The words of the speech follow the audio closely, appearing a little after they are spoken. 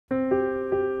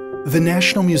The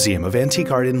National Museum of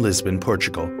Antique Art in Lisbon,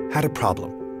 Portugal, had a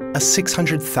problem, a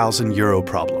 €600,000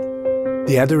 problem.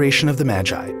 The Adoration of the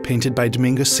Magi, painted by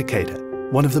Domingos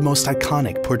Sequeira, one of the most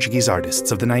iconic Portuguese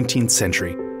artists of the 19th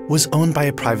century, was owned by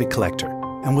a private collector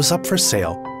and was up for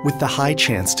sale with the high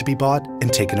chance to be bought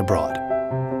and taken abroad.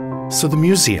 So the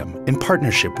museum, in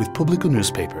partnership with Publico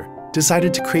newspaper,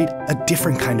 decided to create a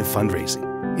different kind of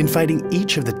fundraising, inviting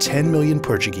each of the 10 million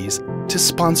Portuguese to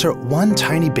sponsor one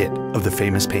tiny bit of the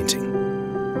famous painting.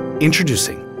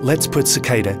 Introducing Let's Put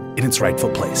Sequeira in its rightful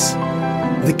place.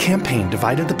 The campaign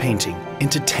divided the painting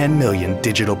into 10 million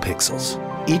digital pixels.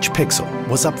 Each pixel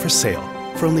was up for sale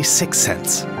for only 6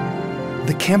 cents.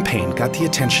 The campaign got the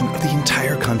attention of the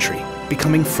entire country,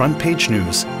 becoming front-page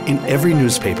news in every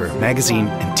newspaper, magazine,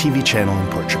 and TV channel in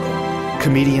Portugal.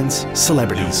 Comedians,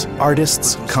 celebrities,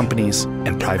 artists, companies,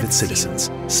 and private citizens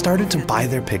started to buy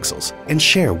their pixels and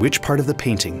share which part of the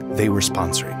painting they were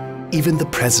sponsoring. Even the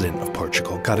president of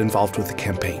Portugal got involved with the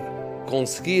campaign.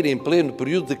 Conseguir, em pleno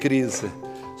período de crise,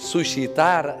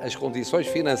 suscitar as condições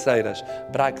financeiras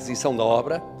para a aquisição da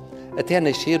obra, até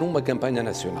nascer uma campanha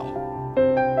nacional.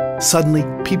 Suddenly,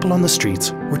 people on the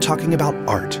streets were talking about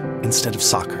art instead of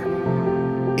soccer.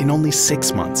 In only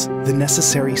 6 months, the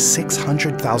necessary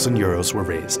 €600,000 were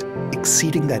raised,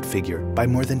 exceeding that figure by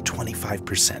more than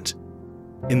 25%.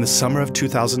 In the summer of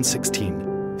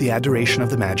 2016, the Adoration of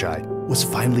the Magi was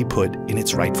finally put in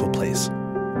its rightful place,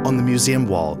 on the museum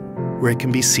wall, where it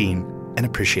can be seen and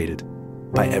appreciated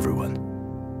by everyone.